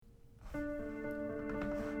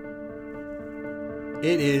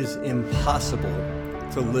It is impossible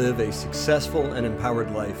to live a successful and empowered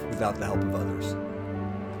life without the help of others.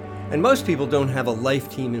 And most people don't have a life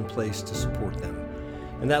team in place to support them.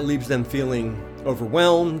 And that leaves them feeling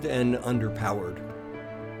overwhelmed and underpowered.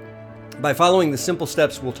 By following the simple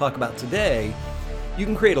steps we'll talk about today, you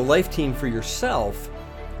can create a life team for yourself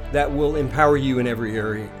that will empower you in every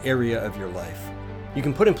area of your life. You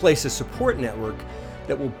can put in place a support network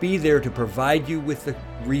that will be there to provide you with the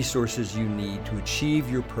resources you need to achieve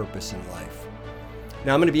your purpose in life.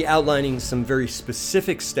 Now, I'm going to be outlining some very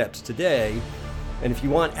specific steps today, and if you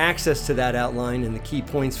want access to that outline and the key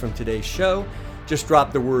points from today's show, just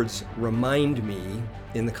drop the words "remind me"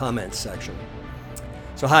 in the comments section.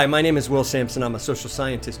 So hi, my name is Will Sampson. I'm a social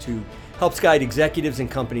scientist who helps guide executives and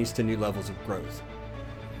companies to new levels of growth.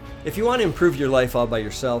 If you want to improve your life all by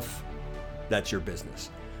yourself, that's your business.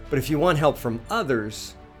 But if you want help from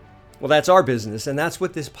others, well, that's our business, and that's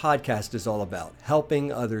what this podcast is all about,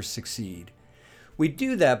 helping others succeed. We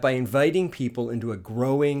do that by inviting people into a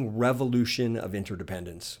growing revolution of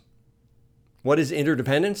interdependence. What is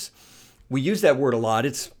interdependence? We use that word a lot.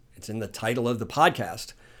 It's in the title of the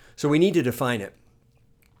podcast, so we need to define it.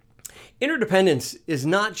 Interdependence is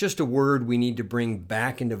not just a word we need to bring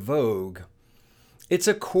back into vogue. It's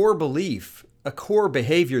a core belief, a core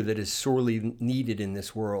behavior that is sorely needed in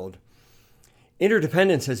this world.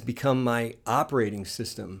 Interdependence has become my operating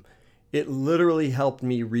system. It literally helped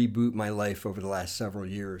me reboot my life over the last several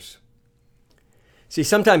years. See,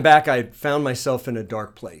 sometime back, I found myself in a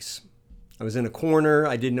dark place. I was in a corner.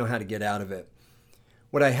 I didn't know how to get out of it.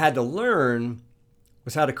 What I had to learn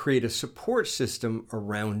was how to create a support system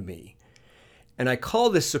around me. And I call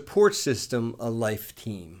this support system a life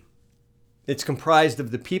team. It's comprised of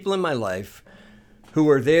the people in my life who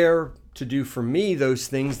are there to do for me those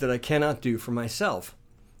things that I cannot do for myself.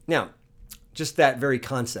 Now, just that very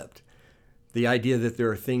concept, the idea that there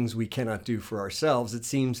are things we cannot do for ourselves, it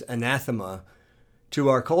seems anathema to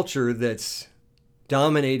our culture that's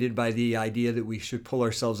dominated by the idea that we should pull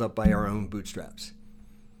ourselves up by our own bootstraps.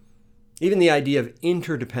 Even the idea of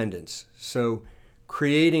interdependence, so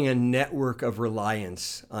creating a network of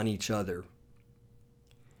reliance on each other.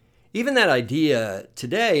 Even that idea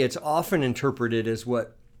today, it's often interpreted as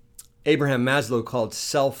what Abraham Maslow called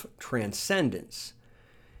self-transcendence.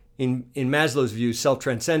 In Maslow's view,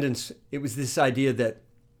 self-transcendence, it was this idea that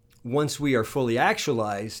once we are fully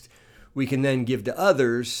actualized, we can then give to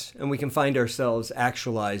others and we can find ourselves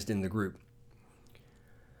actualized in the group.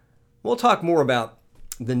 We'll talk more about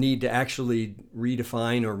the need to actually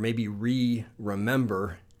redefine or maybe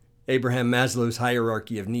remember Abraham Maslow's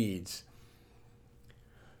hierarchy of needs.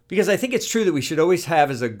 Because I think it's true that we should always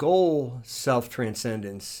have as a goal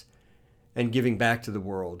self-transcendence and giving back to the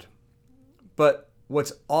world. But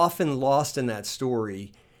what's often lost in that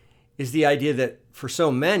story is the idea that for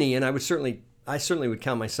so many, and I certainly would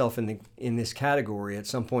count myself in this category at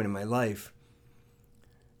some point in my life,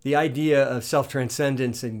 the idea of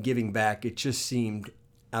self-transcendence and giving back, it just seemed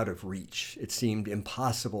out of reach. It seemed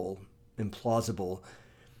impossible, implausible,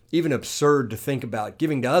 even absurd to think about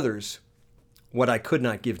giving to others what I could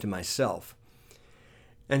not give to myself.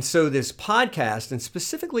 And so this podcast, and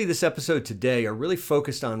specifically this episode today, are really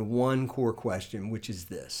focused on one core question, which is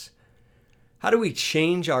this: how do we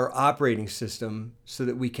change our operating system so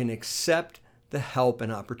that we can accept the help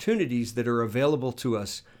and opportunities that are available to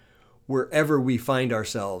us wherever we find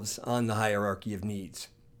ourselves on the hierarchy of needs?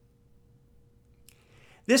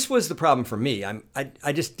 This was the problem for me.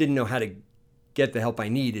 I just didn't know how to get the help I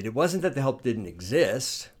needed. It wasn't that the help didn't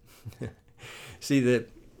exist. See, the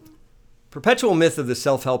perpetual myth of the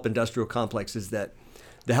self-help industrial complex is that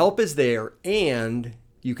the help is there and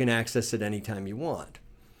you can access it anytime you want.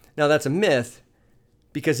 Now, that's a myth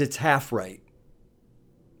because it's half right.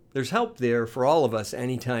 There's help there for all of us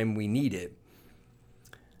anytime we need it.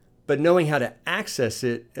 But knowing how to access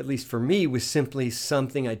it, at least for me, was simply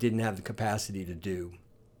something I didn't have the capacity to do.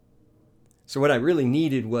 So what I really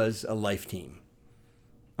needed was a life team.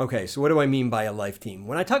 Okay, so what do I mean by a life team?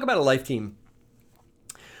 When I talk about a life team,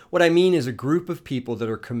 what I mean is a group of people that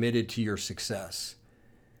are committed to your success.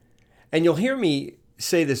 And you'll hear me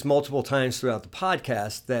say this multiple times throughout the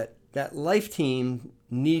podcast, that life team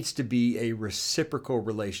needs to be a reciprocal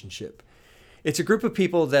relationship. It's a group of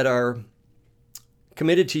people that are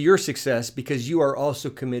committed to your success because you are also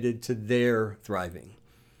committed to their thriving.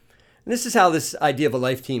 And this is how this idea of a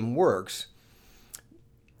life team works.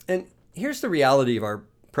 And here's the reality of our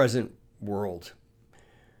present world.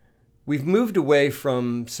 We've moved away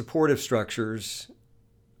from supportive structures,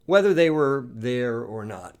 whether they were there or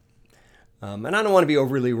not. And I don't want to be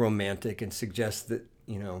overly romantic and suggest that,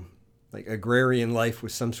 like agrarian life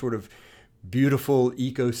was some sort of beautiful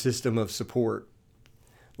ecosystem of support.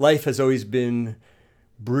 Life has always been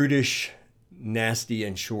brutish, nasty,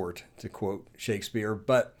 and short, to quote Shakespeare.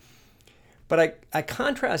 But I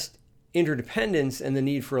contrast interdependence and the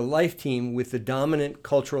need for a life team with the dominant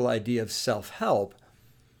cultural idea of self-help,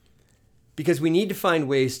 because we need to find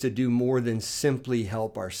ways to do more than simply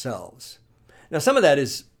help ourselves. Now, some of that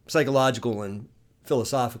is psychological and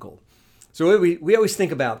philosophical. So we always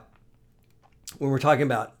think about, when we're talking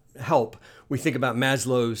about help, we think about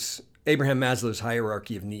Abraham Maslow's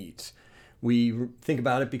hierarchy of needs. We think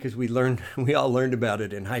about it because we all learned about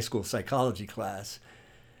it in high school psychology class.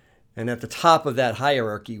 And at the top of that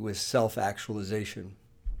hierarchy was self-actualization.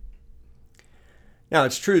 Now,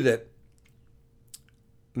 it's true that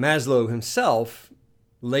Maslow himself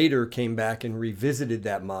later came back and revisited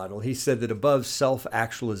that model. He said that above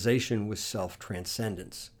self-actualization was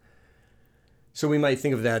self-transcendence. So we might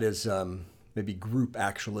think of that as maybe group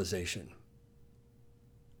actualization.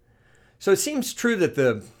 So it seems true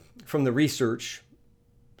that from the research,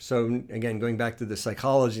 so again, going back to the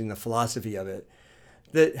psychology and the philosophy of it,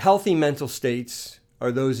 that healthy mental states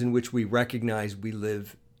are those in which we recognize we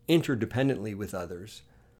live interdependently with others.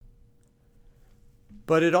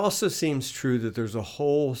 But it also seems true that there's a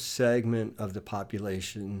whole segment of the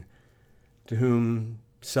population to whom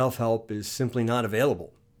self-help is simply not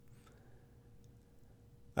available.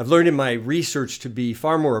 I've learned in my research to be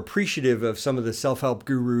far more appreciative of some of the self-help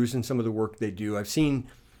gurus and some of the work they do.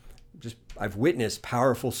 I've witnessed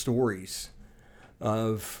powerful stories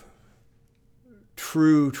of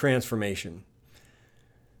true transformation.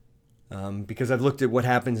 Because I've looked at what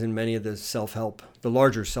happens in many of the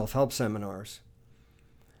larger self-help seminars.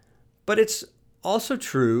 But it's also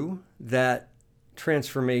true that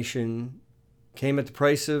transformation came at the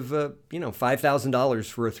price of, $5,000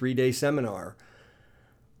 for a 3-day seminar,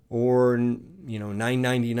 or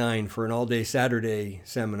 $9.99 for an all-day Saturday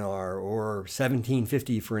seminar, or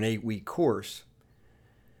 $17.50 for an 8-week course.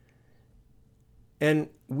 And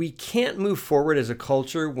we can't move forward as a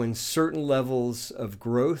culture when certain levels of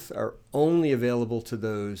growth are only available to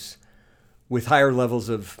those with higher levels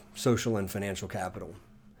of social and financial capital.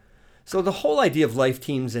 So the whole idea of life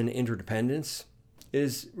teams and interdependence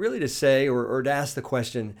is really to say, or to ask the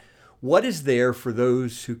question, what is there for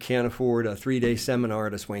those who can't afford a 3-day seminar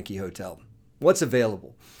at a swanky hotel? What's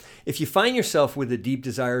available? If you find yourself with a deep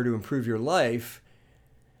desire to improve your life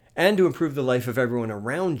and to improve the life of everyone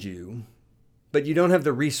around you, but you don't have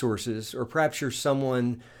the resources, or perhaps you're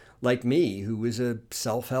someone like me who is a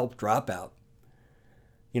self-help dropout.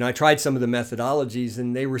 I tried some of the methodologies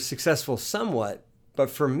and they were successful somewhat, but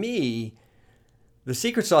for me, the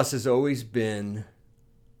secret sauce has always been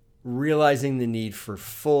realizing the need for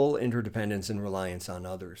full interdependence and reliance on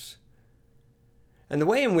others. And the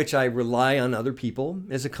way in which I rely on other people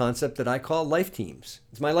is a concept that I call life teams.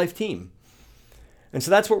 It's my life team. And so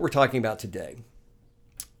that's what we're talking about today.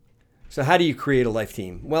 So how do you create a life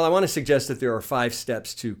team? Well, I want to suggest that there are 5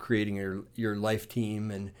 steps to creating your life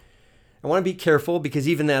team. And I want to be careful because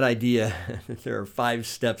even that idea, there are 5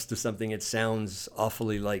 steps to something, it sounds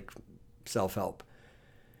awfully like self-help.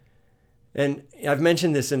 And I've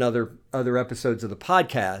mentioned this in other episodes of the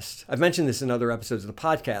podcast.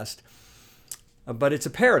 But it's a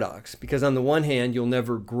paradox because on the one hand, you'll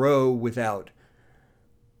never grow without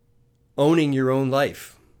owning your own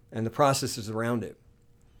life and the processes around it.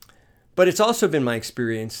 But it's also been my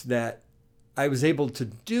experience that I was able to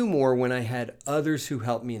do more when I had others who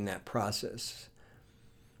helped me in that process.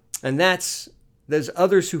 And those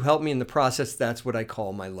others who helped me in the process, that's what I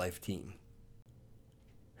call my life team.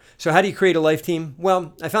 So how do you create a life team?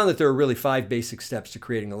 Well, I found that there are really 5 basic steps to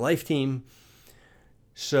creating a life team.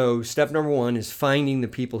 So step number 1 is finding the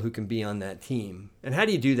people who can be on that team. And how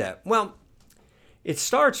do you do that? Well, it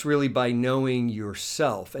starts really by knowing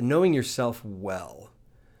yourself and knowing yourself well.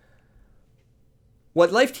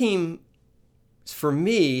 What life team for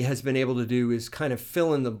me has been able to do is kind of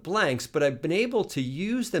fill in the blanks, but I've been able to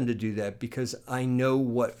use them to do that because I know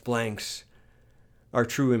what blanks are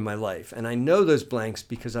true in my life. And I know those blanks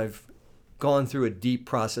because I've gone through a deep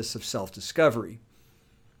process of self-discovery.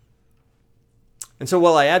 And so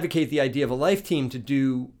while I advocate the idea of a life team to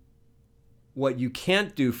do what you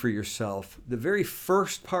can't do for yourself, the very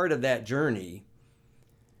first part of that journey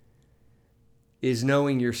is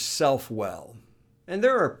knowing yourself well. And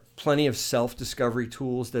there are plenty of self-discovery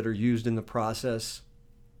tools that are used in the process.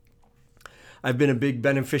 I've been a big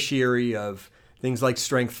beneficiary of things like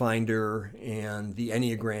Strength Finder and the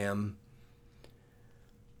Enneagram.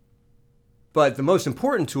 But the most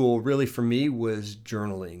important tool really for me was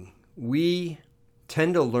journaling. We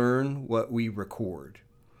tend to learn what we record.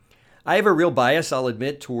 I have a real bias, I'll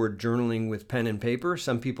admit, toward journaling with pen and paper.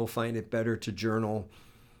 Some people find it better to journal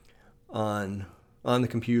on the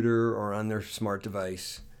computer or on their smart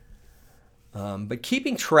device. But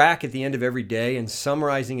keeping track at the end of every day and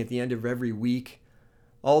summarizing at the end of every week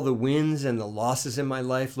all the wins and the losses in my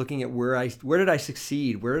life, looking at where did I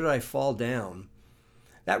succeed, where did I fall down,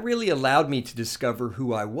 that really allowed me to discover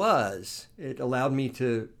who I was. It allowed me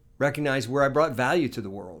to recognize where I brought value to the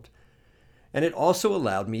world. And it also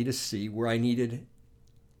allowed me to see where I needed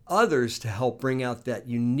others to help bring out that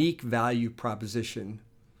unique value proposition.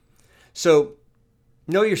 So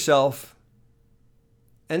know yourself,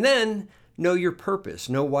 and then know your purpose,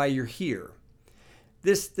 know why you're here.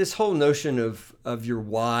 This whole notion of your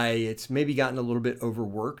why, it's maybe gotten a little bit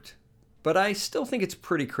overworked, but I still think it's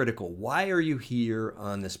pretty critical. Why are you here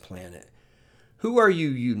on this planet? Who are you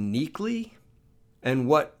uniquely, and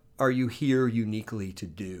what are you here uniquely to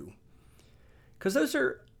do? Because those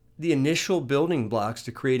are the initial building blocks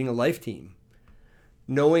to creating a life team.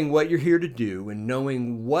 Knowing what you're here to do and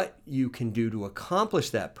knowing what you can do to accomplish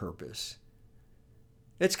that purpose,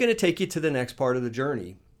 it's going to take you to the next part of the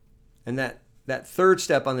journey. And that third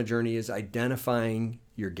step on the journey is identifying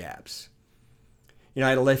your gaps. I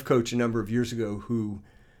had a life coach a number of years ago who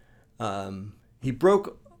he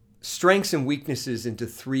broke strengths and weaknesses into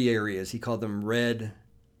 3 areas. He called them red,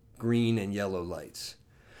 green, and yellow lights.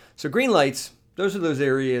 So green lights, those are those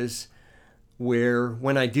areas where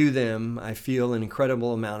when I do them, I feel an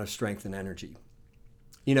incredible amount of strength and energy.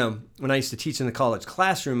 When I used to teach in the college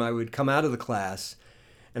classroom, I would come out of the class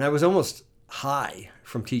and I was almost high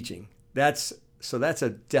from teaching. That's a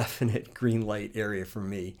definite green light area for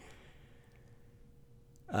me.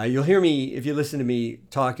 You'll hear me, if you listen to me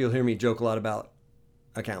talk, you'll hear me joke a lot about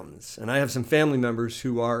accountants. And I have some family members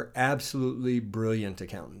who are absolutely brilliant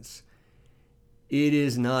accountants. It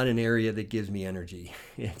is not an area that gives me energy.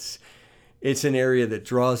 It's an area that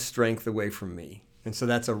draws strength away from me. And so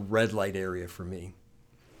that's a red light area for me.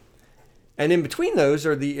 And in between those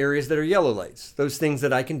are the areas that are yellow lights, those things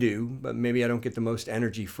that I can do, but maybe I don't get the most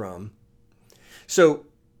energy from. So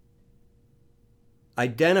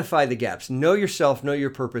identify the gaps. Know yourself, know your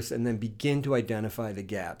purpose, and then begin to identify the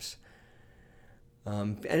gaps.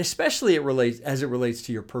 And especially as it relates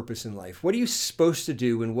to your purpose in life. What are you supposed to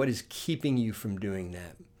do, and what is keeping you from doing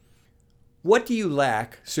that? What do you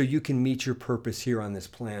lack so you can meet your purpose here on this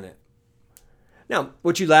planet? Now,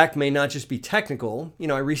 what you lack may not just be technical.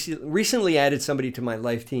 I recently added somebody to my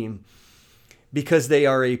life team because they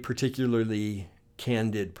are a particularly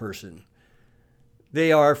candid person.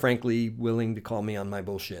 They are, frankly, willing to call me on my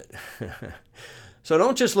bullshit. So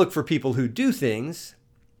don't just look for people who do things.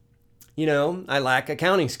 I lack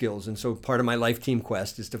accounting skills, and so part of my life team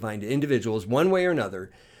quest is to find individuals, one way or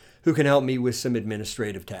another, who can help me with some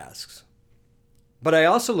administrative tasks. But I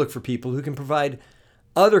also look for people who can provide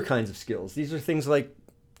other kinds of skills. These are things like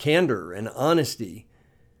candor and honesty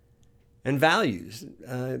and values.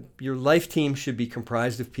 Your life team should be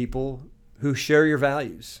comprised of people who share your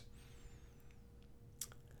values.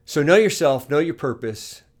 So know yourself, know your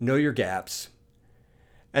purpose, know your gaps.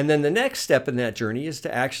 And then the next step in that journey is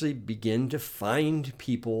to actually begin to find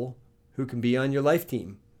people who can be on your life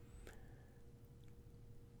team.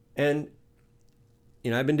 And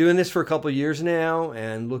I've been doing this for a couple of years now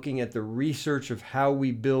and looking at the research of how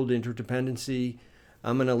we build interdependency.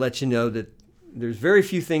 I'm going to let you know that there's very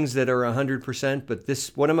few things that are 100%,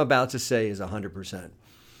 but what I'm about to say is 100%.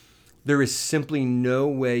 There is simply no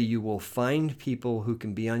way you will find people who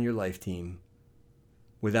can be on your life team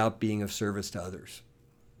without being of service to others.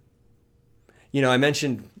 I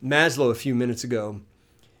mentioned Maslow a few minutes ago.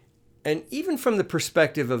 And even from the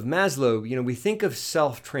perspective of Maslow, we think of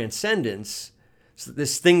self-transcendence, so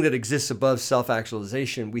this thing that exists above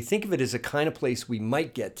self-actualization. We think of it as a kind of place we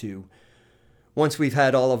might get to once we've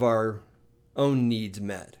had all of our own needs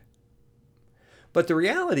met. But the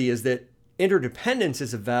reality is that interdependence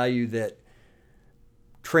is a value that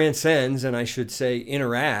transcends, and I should say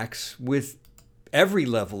interacts, with every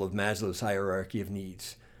level of Maslow's hierarchy of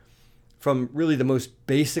needs, from really the most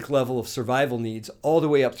basic level of survival needs all the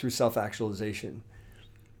way up through self-actualization.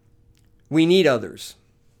 We need others.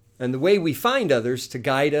 And the way we find others to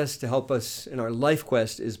guide us, to help us in our life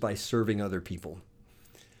quest, is by serving other people.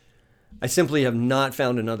 I simply have not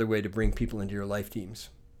found another way to bring people into your life teams.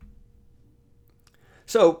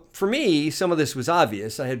 So for me, some of this was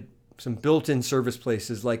obvious. I had some built-in service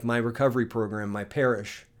places like my recovery program, my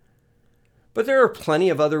parish. But there are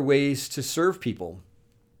plenty of other ways to serve people.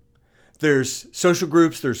 There's social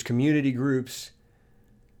groups, there's community groups.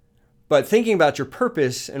 But thinking about your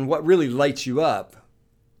purpose and what really lights you up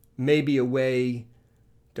may be a way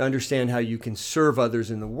to understand how you can serve others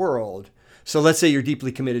in the world. So let's say you're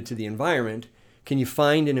deeply committed to the environment. Can you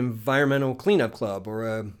find an environmental cleanup club or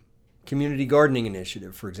a community gardening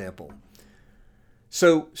initiative, for example?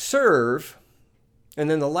 So serve, and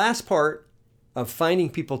then the last part of finding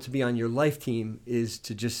people to be on your life team is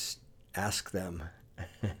to just ask them.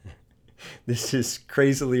 This is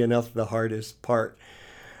crazily enough the hardest part.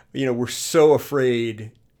 We're so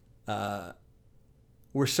afraid.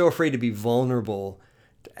 We're so afraid to be vulnerable,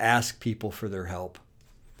 to ask people for their help.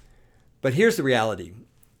 But here's the reality.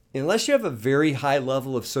 Unless you have a very high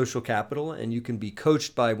level of social capital and you can be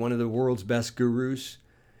coached by one of the world's best gurus,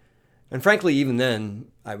 and frankly, even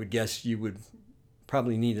then, I would guess you would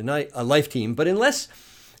probably need a life team. But unless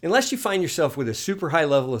you find yourself with a super high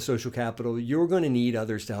level of social capital, you're going to need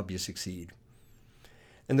others to help you succeed.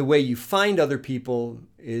 And the way you find other people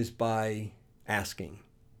is by asking,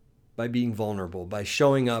 by being vulnerable, by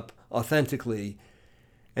showing up authentically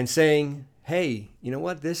and saying, hey, you know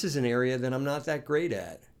what? This is an area that I'm not that great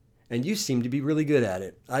at. And you seem to be really good at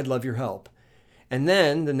it. I'd love your help. And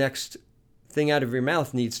then the next thing out of your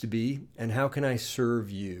mouth needs to be, and how can I serve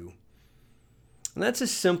you? And that's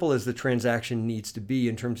as simple as the transaction needs to be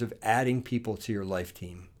in terms of adding people to your life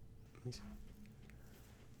team.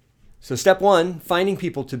 So step one, finding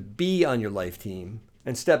people to be on your life team.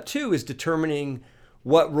 And step two is determining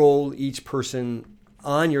what role each person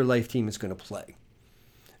on your life team is going to play.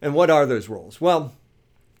 And what are those roles? Well,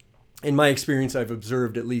 in my experience, I've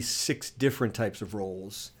observed at least 6 different types of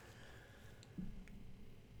roles.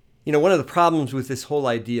 One of the problems with this whole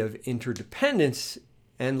idea of interdependence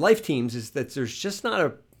and life teams is that there's just not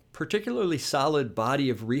a particularly solid body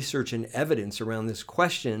of research and evidence around this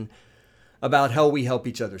question about how we help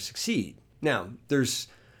each other succeed. Now, there's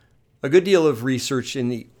a good deal of research in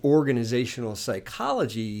the organizational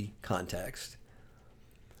psychology context.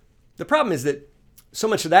 The problem is that so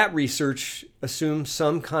much of that research assumes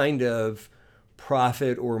some kind of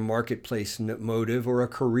profit or marketplace motive or a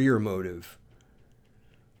career motive.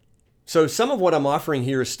 So some of what I'm offering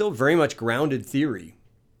here is still very much grounded theory.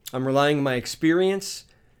 I'm relying on my experience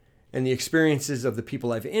and the experiences of the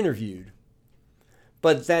people I've interviewed.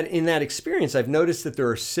 But that in that experience, I've noticed that there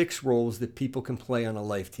are 6 roles that people can play on a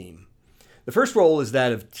life team. The first role is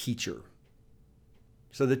that of teacher.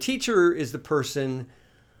 So the teacher is the person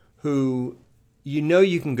who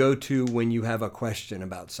you can go to when you have a question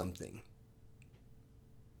about something.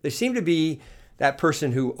 They seem to be that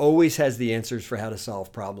person who always has the answers for how to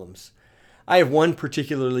solve problems. I have one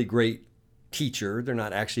particularly great teacher. They're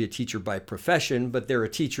not actually a teacher by profession, but they're a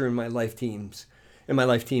teacher in my life team,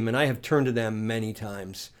 and I have turned to them many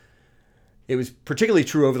times. It was particularly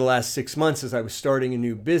true over the last 6 months as I was starting a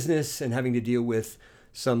new business and having to deal with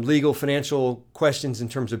some legal financial questions in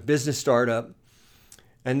terms of business startup.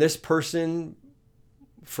 And this person,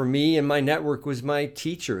 for me and my network, was my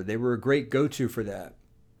teacher. They were a great go-to for that.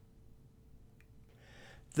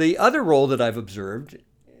 The other role that I've observed,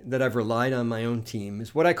 that I've relied on my own team,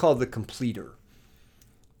 is what I call the completer.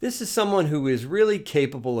 This is someone who is really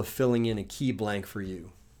capable of filling in a key blank for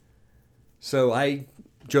you. So I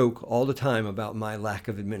joke all the time about my lack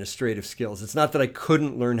of administrative skills. It's not that I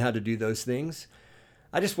couldn't learn how to do those things.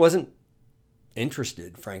 I just wasn't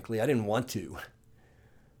interested, frankly. I didn't want to.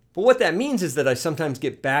 But what that means is that I sometimes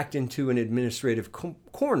get backed into an administrative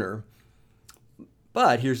corner.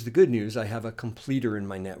 But here's the good news. I have a completer in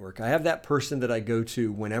my network. I have that person that I go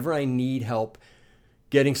to whenever I need help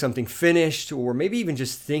getting something finished, or maybe even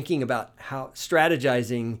just thinking about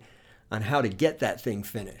strategizing on how to get that thing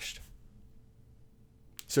finished.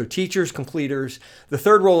 So teachers, completers. The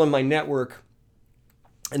third role in my network,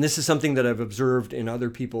 and this is something that I've observed in other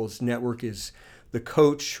people's network, is the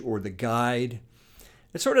coach or the guide.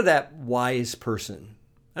 It's sort of that wise person.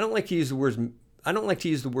 I don't like to use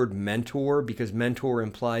the word mentor, because mentor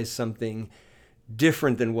implies something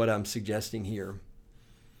different than what I'm suggesting here.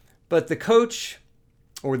 But the coach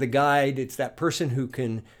or the guide, it's that person who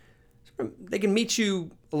can meet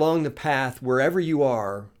you along the path wherever you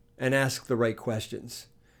are and ask the right questions.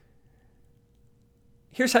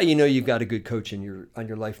 Here's how you know you've got a good coach on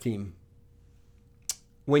your life team.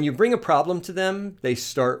 When you bring a problem to them, they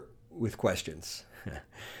start with questions.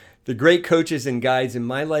 The great coaches and guides in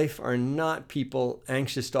my life are not people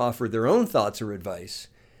anxious to offer their own thoughts or advice.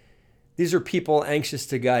 These are people anxious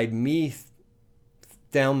to guide me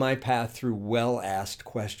down my path through well-asked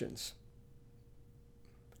questions.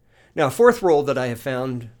 Now, a fourth role that I have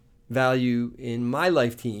found value in my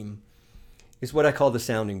life team is what I call the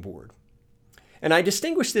sounding board. And I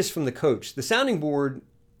distinguish this from the coach. The sounding board,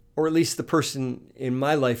 or at least the person in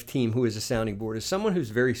my life team who is a sounding board, is someone who's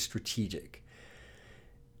very strategic.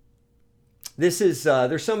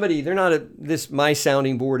 there's somebody, my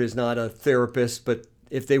sounding board is not a therapist, but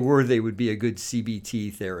if they were, they would be a good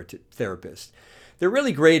CBT therapist. They're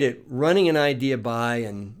really great at running an idea by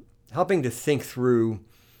and helping to think through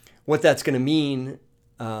what that's going to mean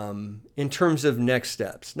in terms of next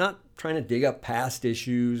steps, not trying to dig up past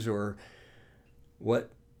issues or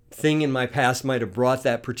what thing in my past might have brought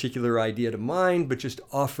that particular idea to mind, but just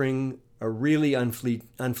offering a really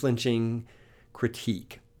unflinching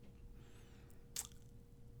critique.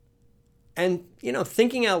 And,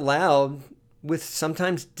 thinking out loud with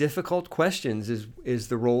sometimes difficult questions is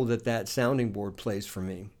the role that sounding board plays for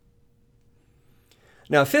me.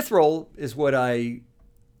 Now, a fifth role is what I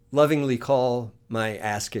lovingly call my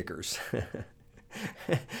ass kickers.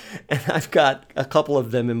 And I've got a couple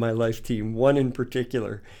of them in my life team, one in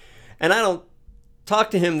particular. And I don't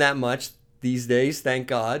talk to him that much these days, thank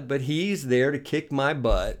God, but he's there to kick my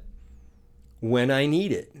butt when I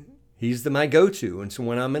need it. He's my go-to. And so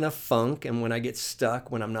when I'm in a funk and when I get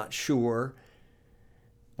stuck, when I'm not sure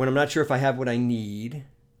if I have what I need,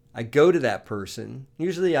 I go to that person.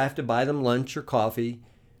 Usually I have to buy them lunch or coffee,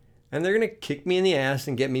 and they're going to kick me in the ass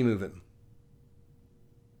and get me moving.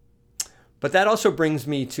 But that also brings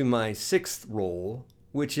me to my sixth role,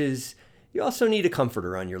 which is you also need a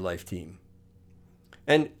comforter on your life team.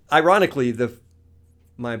 And ironically,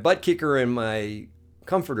 my butt kicker and my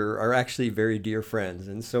comforter are actually very dear friends.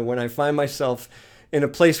 And so when I find myself in a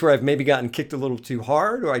place where I've maybe gotten kicked a little too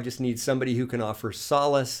hard, or I just need somebody who can offer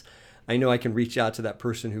solace, I know I can reach out to that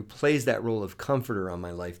person who plays that role of comforter on my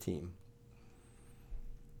life team.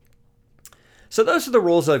 So those are the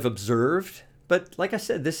roles I've observed. But like I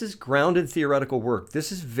said, this is grounded theoretical work. This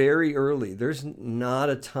is very early. There's not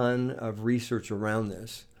a ton of research around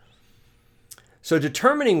this. So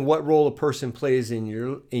determining what role a person plays in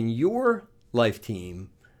your life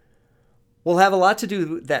team will have a lot to do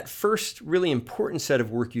with that first really important set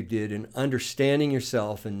of work you did in understanding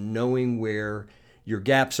yourself and knowing where your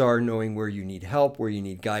gaps are, knowing where you need help, where you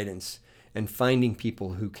need guidance, and finding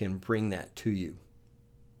people who can bring that to you.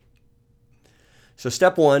 So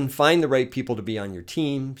step one, find the right people to be on your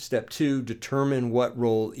team. Step two, determine what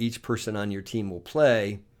role each person on your team will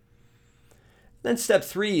play. Then step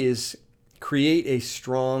three is create a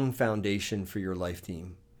strong foundation for your life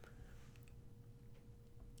team.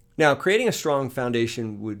 Now, creating a strong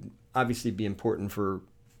foundation would obviously be important for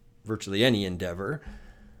virtually any endeavor,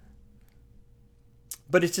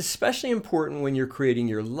 but it's especially important when you're creating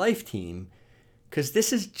your life team because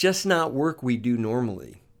this is just not work we do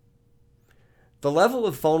normally. The level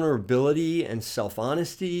of vulnerability and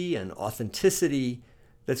self-honesty and authenticity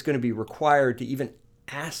that's going to be required to even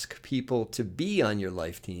ask people to be on your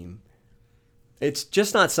life team, it's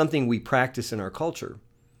just not something we practice in our culture.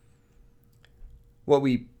 What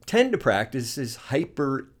we tend to practice is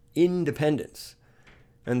hyper-independence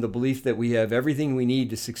and the belief that we have everything we need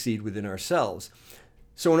to succeed within ourselves.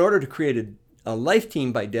 So in order to create a life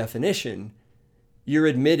team, by definition, you're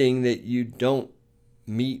admitting that you don't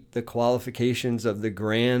meet the qualifications of the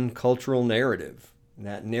grand cultural narrative,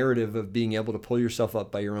 that narrative of being able to pull yourself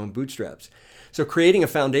up by your own bootstraps. So creating a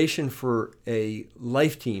foundation for a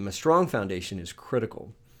life team, a strong foundation, is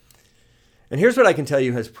critical. And here's what I can tell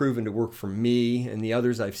you has proven to work for me and the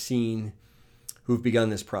others I've seen who've begun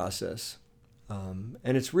this process. And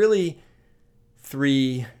it's really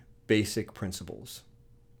three basic principles.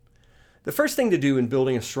 The first thing to do in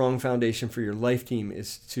building a strong foundation for your life team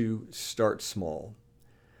is to start small.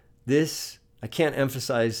 This, I can't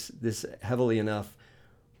emphasize this heavily enough.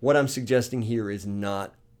 What I'm suggesting here is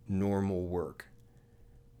not normal work.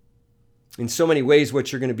 In so many ways,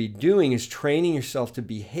 what you're going to be doing is training yourself to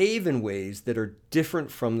behave in ways that are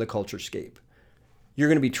different from the culturescape. You're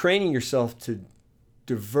going to be training yourself to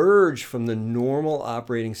diverge from the normal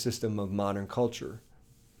operating system of modern culture.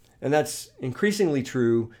 And that's increasingly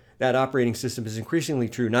true. That operating system is increasingly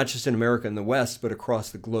true, not just in America and the West, but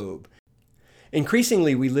across the globe.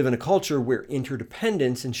 Increasingly, we live in a culture where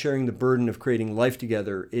interdependence and sharing the burden of creating life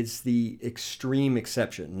together is the extreme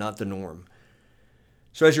exception, not the norm.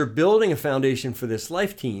 So as you're building a foundation for this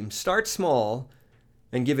life team, start small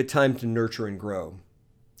and give it time to nurture and grow.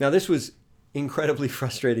 Now, this was incredibly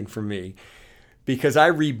frustrating for me because I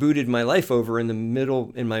rebooted my life over in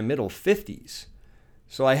my middle 50s.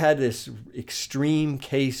 So I had this extreme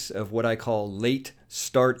case of what I call late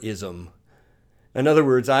startism. In other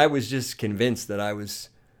words, I was just convinced that I was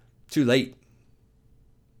too late.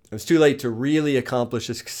 It was too late to really accomplish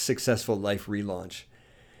a successful life relaunch.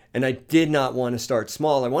 And I did not want to start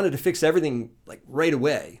small. I wanted to fix everything like right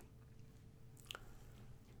away.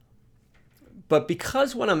 But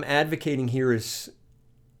because what I'm advocating here is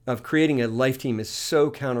of creating a life team is so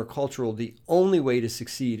countercultural, the only way to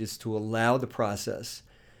succeed is to allow the process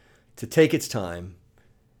to take its time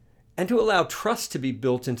and to allow trust to be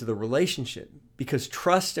built into the relationship, because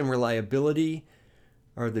trust and reliability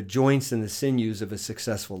are the joints and the sinews of a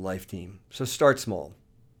successful life team. So start small.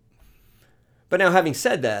 But now, having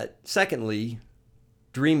said that, secondly,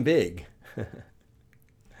 dream big.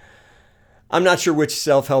 I'm not sure which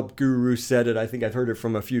self-help guru said it. I think I've heard it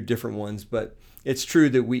from a few different ones, but it's true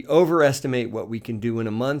that we overestimate what we can do in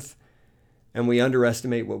a month and we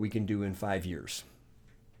underestimate what we can do in 5 years.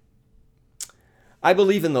 I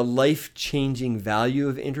believe in the life-changing value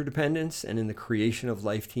of interdependence and in the creation of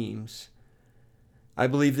life teams. I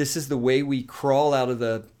believe this is the way we crawl out of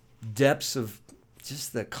the depths of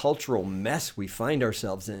just the cultural mess we find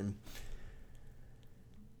ourselves in.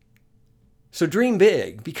 So dream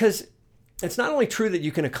big, because it's not only true that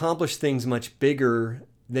you can accomplish things much bigger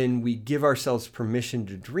than we give ourselves permission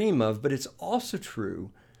to dream of, but it's also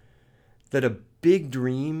true that a big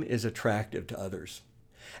dream is attractive to others.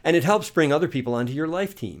 And it helps bring other people onto your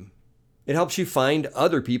life team. It helps you find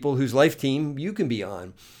other people whose life team you can be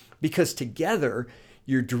on, because together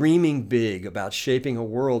you're dreaming big about shaping a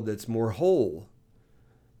world that's more whole,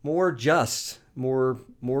 more just, more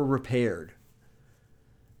repaired.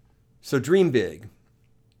 So dream big.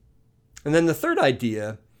 And then the third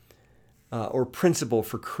idea or principle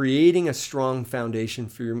for creating a strong foundation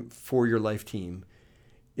for your life team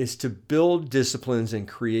is to build disciplines and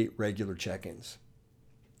create regular check-ins.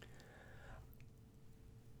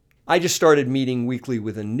 I just started meeting weekly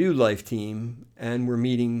with a new life team, and we're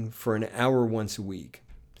meeting for an hour once a week.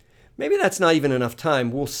 Maybe that's not even enough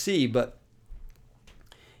time. We'll see. But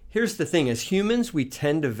here's the thing. As humans, we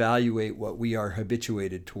tend to evaluate what we are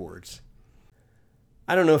habituated towards.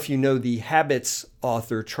 I don't know if you know the Habits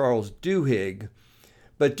author, Charles Duhigg,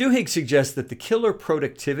 but Duhigg suggests that the killer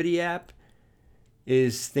productivity app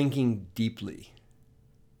is thinking deeply.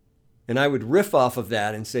 And I would riff off of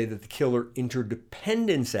that and say that the killer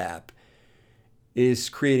interdependence app is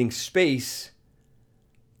creating space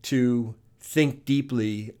to think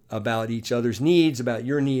deeply about each other's needs, about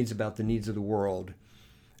your needs, about the needs of the world,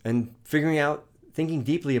 and thinking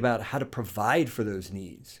deeply about how to provide for those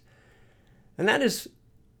needs. And that is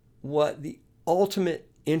what the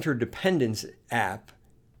ultimate interdependence app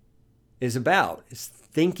is about, is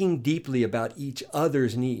thinking deeply about each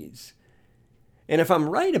other's needs. And if I'm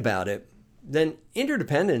right about it, then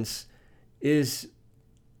interdependence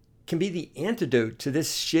can be the antidote to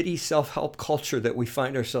this shitty self-help culture that we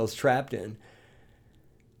find ourselves trapped in.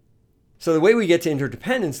 So the way we get to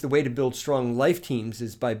interdependence, the way to build strong life teams,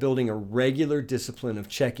 is by building a regular discipline of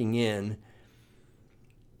checking in.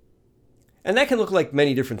 And that can look like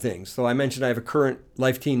many different things. So I mentioned I have a current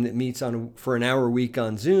life team that meets for an hour a week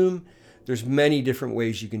on Zoom. There's many different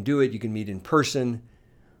ways you can do it. You can meet in person.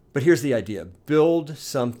 But here's the idea. Build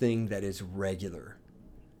something that is regular.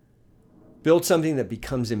 Build something that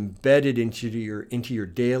becomes embedded into your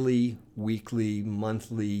daily, weekly,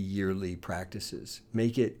 monthly, yearly practices.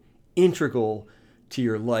 Make it integral to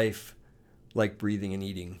your life, like breathing and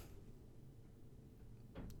eating.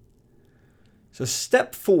 So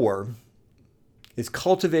step 4 is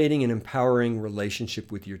cultivating an empowering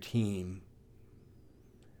relationship with your team.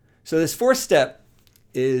 So this 4th step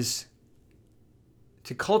is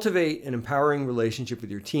to cultivate an empowering relationship with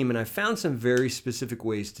your team, and I found some very specific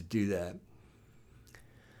ways to do that.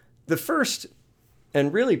 The first,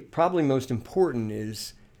 and really probably most important,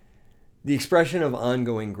 is the expression of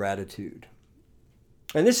ongoing gratitude.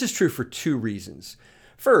 And this is true for 2 reasons.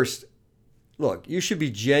 First, look, you should be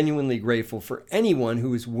genuinely grateful for anyone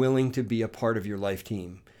who is willing to be a part of your life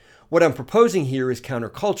team. What I'm proposing here is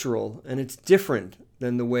countercultural, and it's different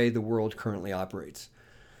than the way the world currently operates.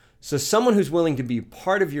 So someone who's willing to be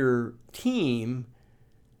part of your team,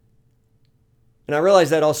 and I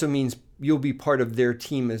realize that also means you'll be part of their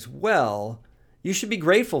team as well, you should be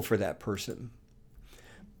grateful for that person.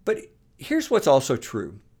 But here's what's also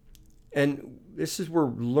true, and this is we're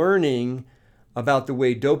learning about the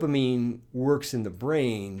way dopamine works in the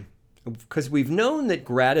brain, because we've known that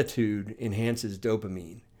gratitude enhances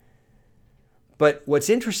dopamine. But what's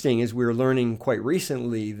interesting is we're learning quite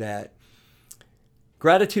recently that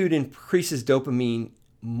gratitude increases dopamine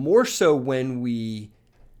more so when we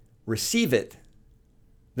receive it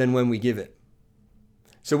than when we give it.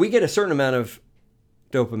 So we get a certain amount of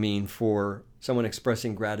dopamine for someone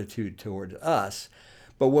expressing gratitude toward us,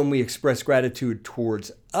 but when we express gratitude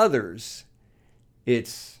towards others,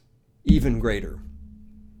 it's even greater.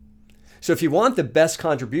 So if you want the best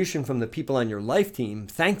contribution from the people on your life team,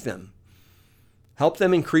 thank them. Help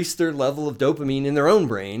them increase their level of dopamine in their own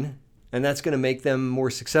brain, And that's going to make them more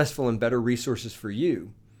successful and better resources for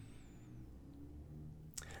you.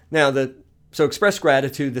 Now, so express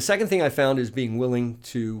gratitude. The second thing I found is being willing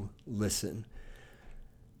to listen.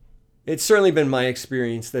 It's certainly been my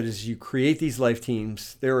experience that as you create these life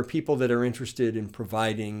teams, there are people that are interested in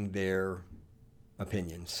providing their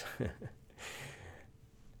opinions.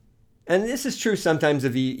 And this is true sometimes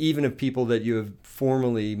of even of people that you have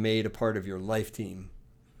formally made a part of your life team.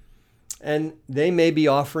 And they may be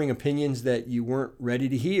offering opinions that you weren't ready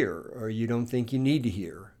to hear or you don't think you need to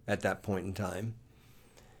hear at that point in time.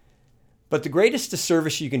 But the greatest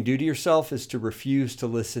disservice you can do to yourself is to refuse to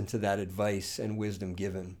listen to that advice and wisdom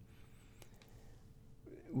given.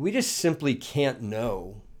 We just simply can't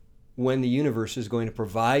know when the universe is going to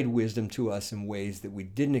provide wisdom to us in ways that we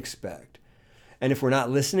didn't expect. And if we're not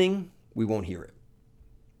listening, we won't hear it.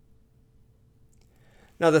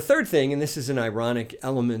 Now, the third thing, and this is an ironic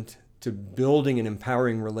element to building an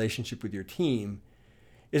empowering relationship with your team,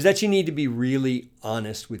 is that you need to be really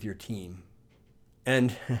honest with your team.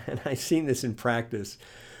 And I've seen this in practice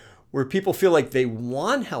where people feel like they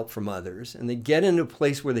want help from others and they get into a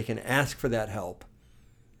place where they can ask for that help.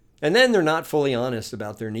 And then they're not fully honest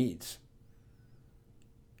about their needs.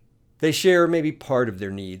 They share maybe part of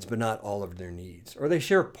their needs, but not all of their needs. Or they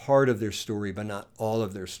share part of their story, but not all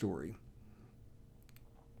of their story.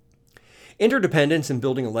 Interdependence in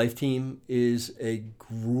building a life team is a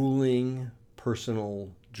grueling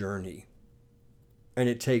personal journey. And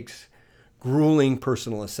it takes grueling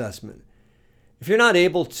personal assessment. If you're not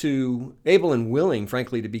able and willing,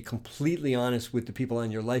 frankly, to be completely honest with the people on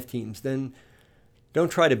your life teams, then don't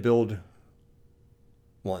try to build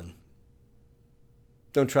one.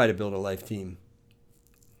 Don't try to build a life team.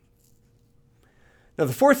 Now,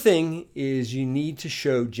 the fourth thing is you need to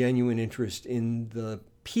show genuine interest in the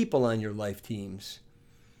people on your life teams,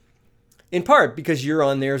 in part because you're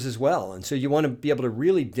on theirs as well. And so you want to be able to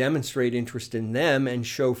really demonstrate interest in them and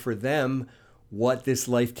show for them what this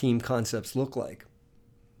life team concepts look like.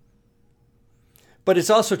 But it's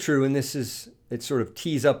also true, and it sort of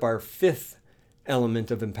tees up our fifth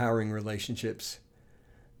element of empowering relationships,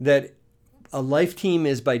 that a life team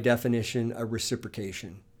is by definition a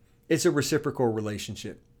reciprocation. It's a reciprocal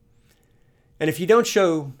relationship. And if you don't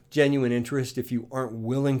show genuine interest, if you aren't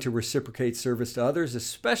willing to reciprocate service to others,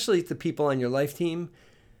 especially the people on your life team,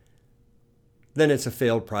 then it's a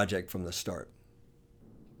failed project from the start.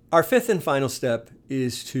 Our fifth and final step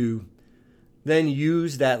is to then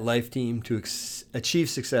use that life team to achieve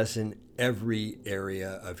success in every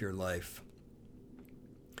area of your life.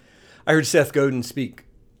 I heard Seth Godin speak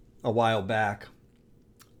a while back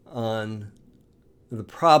on the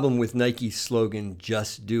problem with Nike's slogan,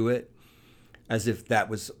 "Just do it," as if that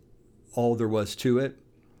was all there was to it.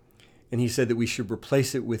 And he said that we should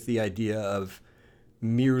replace it with the idea of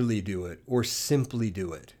merely do it or simply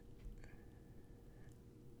do it.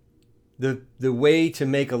 The way to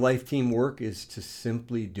make a life team work is to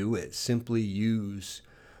simply do it, simply use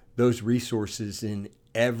those resources in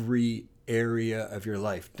every area of your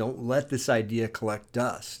life. Don't let this idea collect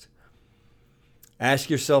dust.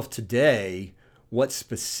 Ask yourself today, what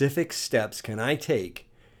specific steps can I take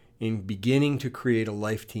in beginning to create a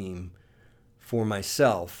life team for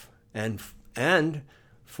myself and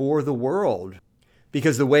for the world?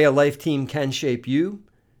 Because the way a life team can shape you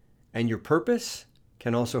and your purpose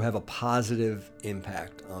can also have a positive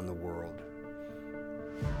impact on the world.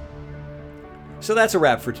 So that's a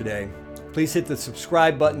wrap for today. Please hit the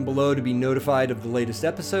subscribe button below to be notified of the latest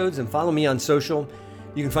episodes and follow me on social.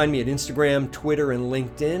 You can find me at Instagram, Twitter, and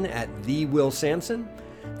LinkedIn at @TheWillSampson.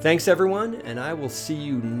 Thanks, everyone, and I will see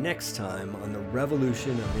you next time on the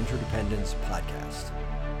Revolution of Interdependence podcast.